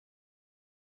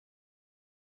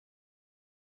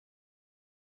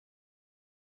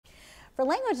For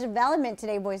language development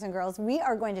today, boys and girls, we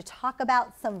are going to talk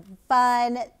about some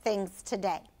fun things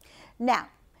today. Now,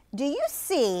 do you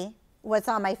see what's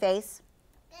on my face?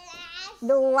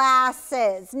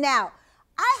 Glasses. Now,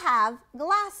 I have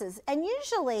glasses, and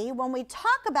usually when we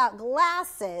talk about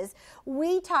glasses,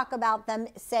 we talk about them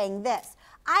saying this.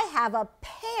 I have a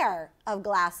pair of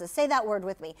glasses. Say that word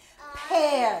with me.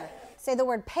 Pair. Say the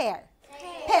word pair.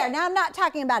 Pear. Now, I'm not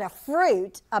talking about a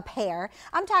fruit, a pear.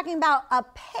 I'm talking about a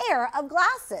pair of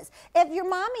glasses. If your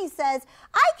mommy says,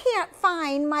 I can't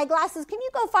find my glasses, can you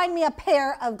go find me a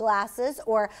pair of glasses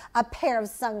or a pair of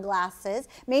sunglasses?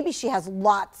 Maybe she has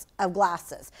lots of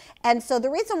glasses. And so the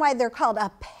reason why they're called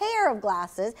a pair of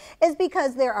glasses is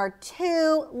because there are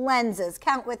two lenses.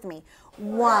 Count with me.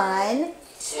 1,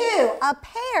 2. A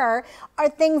pair are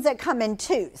things that come in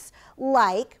twos.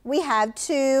 Like we have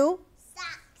two.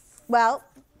 Well,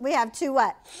 we have two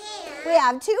what? Hands. We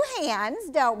have two hands,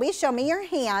 don't we? Show me your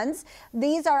hands.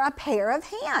 These are a pair of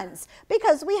hands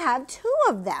because we have two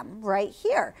of them right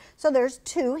here. So there's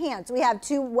two hands. We have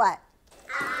two what?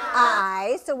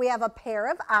 Eyes. So we have a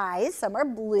pair of eyes. Some are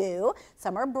blue,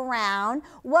 some are brown.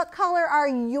 What color are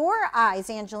your eyes,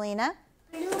 Angelina?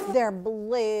 Blue. They're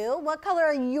blue. What color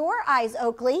are your eyes,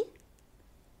 Oakley?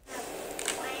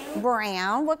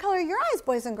 Brown. What color are your eyes,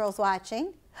 boys and girls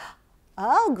watching?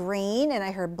 Oh, green, and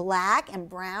I heard black and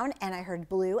brown, and I heard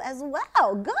blue as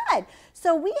well. Good.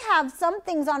 So we have some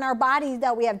things on our bodies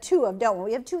that we have two of, don't we?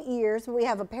 We have two ears, we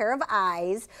have a pair of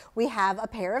eyes, we have a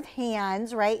pair of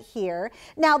hands right here.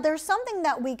 Now, there's something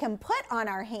that we can put on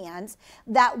our hands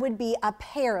that would be a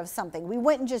pair of something. We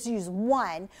wouldn't just use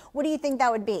one. What do you think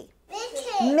that would be?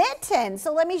 Mittens. Mittens.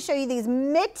 So let me show you these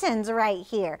mittens right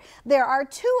here. There are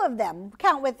two of them.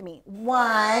 Count with me.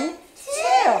 1,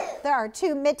 2. There are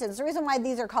two mittens. The reason why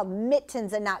these are called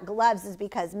mittens and not gloves is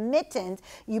because mittens,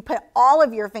 you put all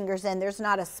of your fingers in. There's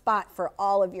not a spot for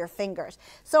all of your fingers.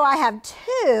 So I have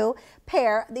two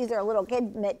pair, these are little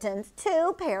kid mittens,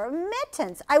 two pair of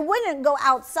mittens. I wouldn't go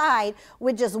outside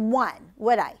with just one,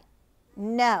 would I?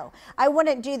 No, I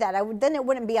wouldn't do that. Then it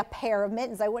wouldn't be a pair of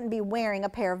mittens. I wouldn't be wearing a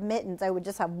pair of mittens. I would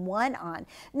just have one on.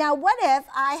 Now, what if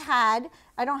I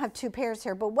don't have two pairs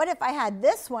here, but what if I had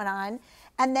this one on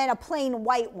and then a plain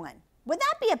white one? Would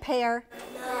that be a pair?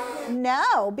 No.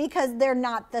 No, because they're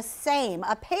not the same.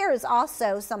 A pair is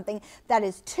also something that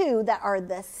is two that are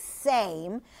the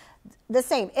same.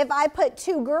 If I put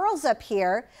two girls up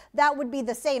here, that would be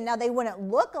the same. Now, they wouldn't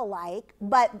look alike,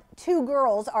 but two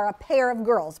girls are a pair of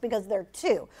girls because they're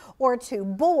two. Or two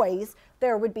boys,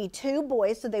 there would be two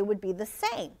boys, so they would be the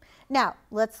same. Now,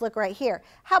 let's look right here.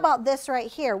 How about this right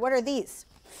here? What are these?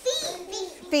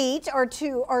 Feet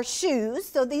or shoes.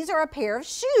 So these are a pair of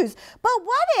shoes. But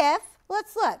what if,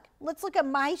 let's look at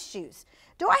my shoes.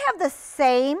 Do I have the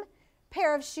same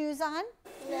pair of shoes on?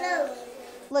 No.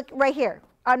 Look right here.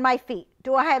 On my feet.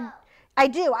 Do I have? I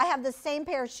do. I have the same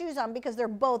pair of shoes on because they're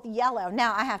both yellow.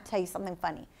 Now, I have to tell you something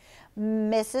funny.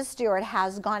 Mrs. Stewart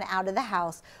has gone out of the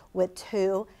house with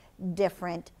two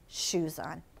different shoes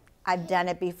on. I've done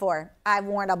it before. I've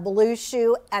worn a blue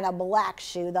shoe and a black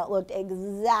shoe that looked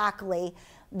exactly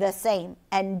the same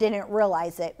and didn't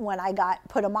realize it when I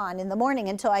put them on in the morning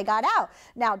until I got out.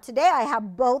 Now, today I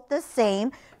have both the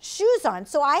same shoes on.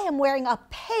 So I am wearing a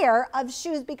pair of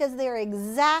shoes because they're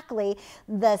exactly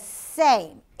the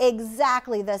same.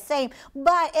 Exactly the same.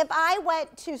 But if I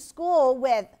went to school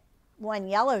with one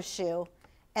yellow shoe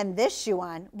and this shoe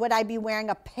on, would I be wearing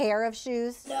a pair of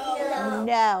shoes? No.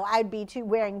 No, I'd be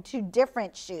wearing two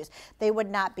different shoes. They would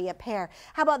not be a pair.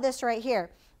 How about this right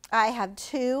here? I have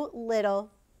two little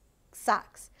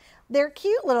socks. They're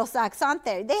cute little socks, aren't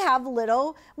they? They have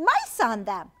little mice on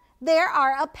them. There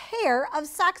are a pair of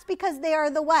socks because they are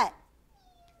the what?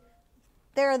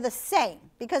 They're the same.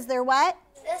 Because they're what?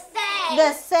 The same.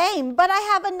 The same. But I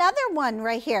have another one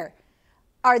right here.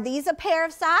 Are these a pair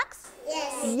of socks?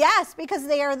 Yes. Yes, because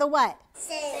they are the what?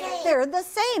 Same. They're the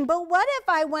same. But what if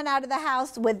I went out of the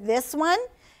house with this one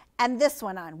and this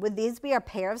one on? Would these be a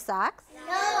pair of socks?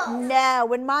 No. No.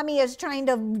 When Mommy is trying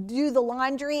to do the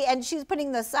laundry and she's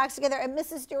putting the socks together at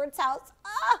Mrs. Stewart's house,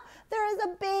 there is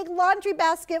a big laundry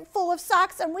basket full of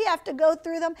socks and we have to go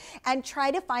through them and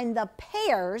try to find the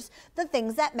pairs, the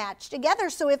things that match together.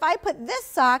 So if I put this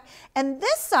sock and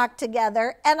this sock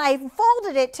together and I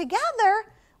folded it together,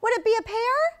 would it be a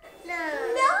pair?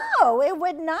 No. No, it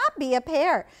would not be a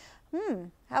pair.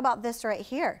 How about this right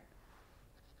here?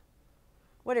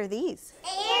 What are these?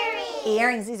 Earrings.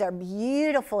 Earrings. These are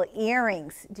beautiful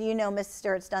earrings. Do you know Miss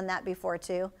Stewart's done that before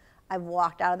too? I've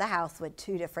walked out of the house with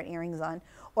 2 different earrings on,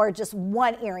 or just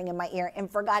 1 earring in my ear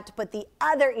and forgot to put the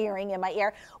other earring in my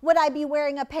ear. Would I be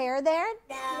wearing a pair there?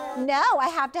 No. No, I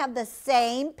have to have the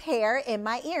same pair in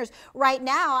my ears. Right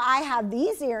now, I have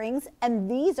these earrings,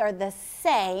 and these are the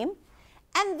same,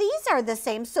 and these are the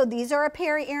same. So these are a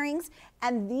pair of earrings,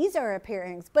 and these are a pair of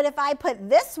earrings. But if I put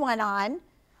this one on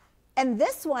and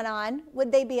this one on,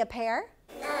 would they be a pair?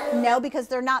 No. No, because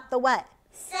they're not the what?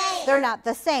 Same. They're not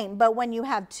the same. But when you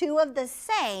have 2 of the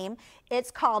same,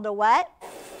 it's called a what?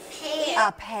 Pair.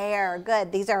 A pair.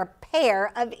 Good. These are a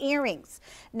pair of earrings.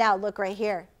 Now look right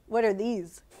here. What are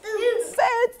these? Boots.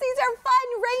 Boots. These are fun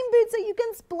rain boots that you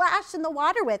can splash in the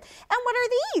water with. And what are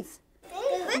these?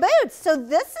 Boots. Boots. So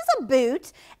this is a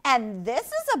boot and this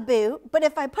is a boot, but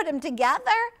if I put them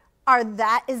together,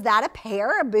 is that a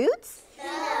pair of boots?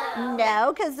 No.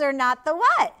 No, because they're not the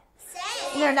what?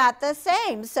 Same. They're not the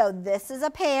same. So this is a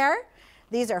pair.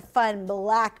 These are fun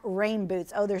black rain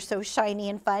boots. Oh, they're so shiny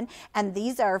and fun. And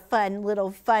these are fun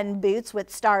little fun boots with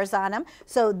stars on them.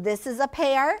 So this is a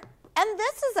pair and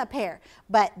this is a pair.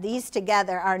 But these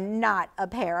together are not a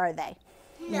pair, are they?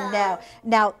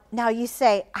 No. Now you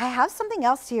say, I have something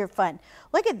else here fun.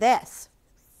 Look at this.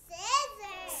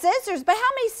 Scissors. Scissors. But how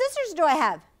many scissors do I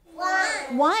have?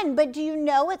 1. 1, but do you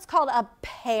know it's called a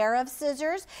pair of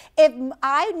scissors? If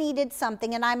I needed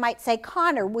something and I might say,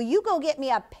 Connor, will you go get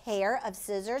me a pair of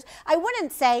scissors? I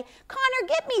wouldn't say, Connor,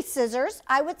 get me scissors.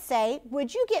 I would say,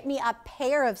 would you get me a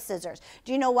pair of scissors?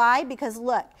 Do you know why? Because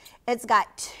look, it's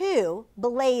got 2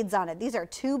 blades on it. These are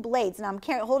 2 blades, and I'm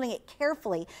holding it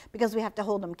carefully because we have to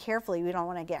hold them carefully. We don't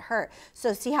want to get hurt.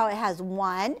 So see how it has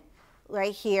 1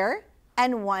 right here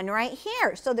and 1 right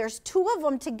here. So there's 2 of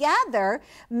them together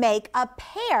make a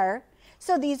pair.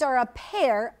 So these are a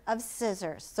pair of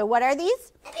scissors. So what are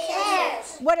these?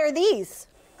 Pairs. What are these?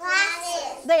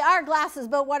 Glasses. They are glasses,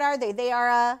 but what are they? They are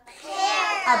a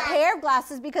pair of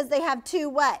glasses because they have 2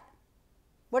 what?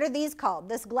 What are these called?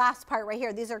 This glass part right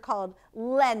here, these are called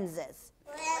lenses.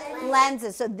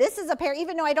 Lenses. So this is a pair,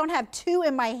 even though I don't have 2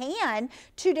 in my hand,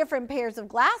 2 different pairs of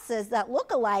glasses that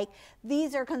look alike,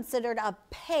 these are considered a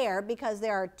pair because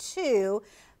there are 2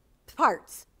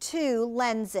 parts, 2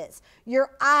 lenses.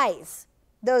 Your eyes,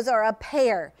 those are a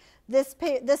pair. These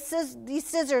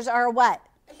scissors are a what?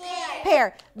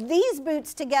 Pair. These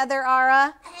boots together are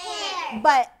a Pair.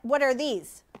 But what are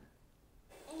these?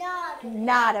 Not.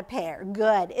 Not a pair.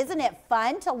 Good. Isn't it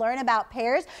fun to learn about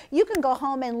pairs? You can go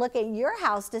home and look at your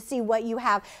house to see what you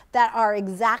have that are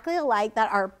exactly alike,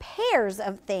 that are pairs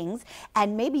of things,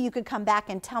 and maybe you could come back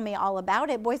and tell me all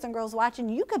about it. Boys and girls watching,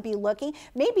 you could be looking.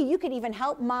 Maybe you could even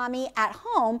help mommy at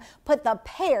home put the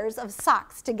pairs of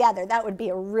socks together. That would be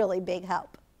a really big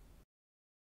help.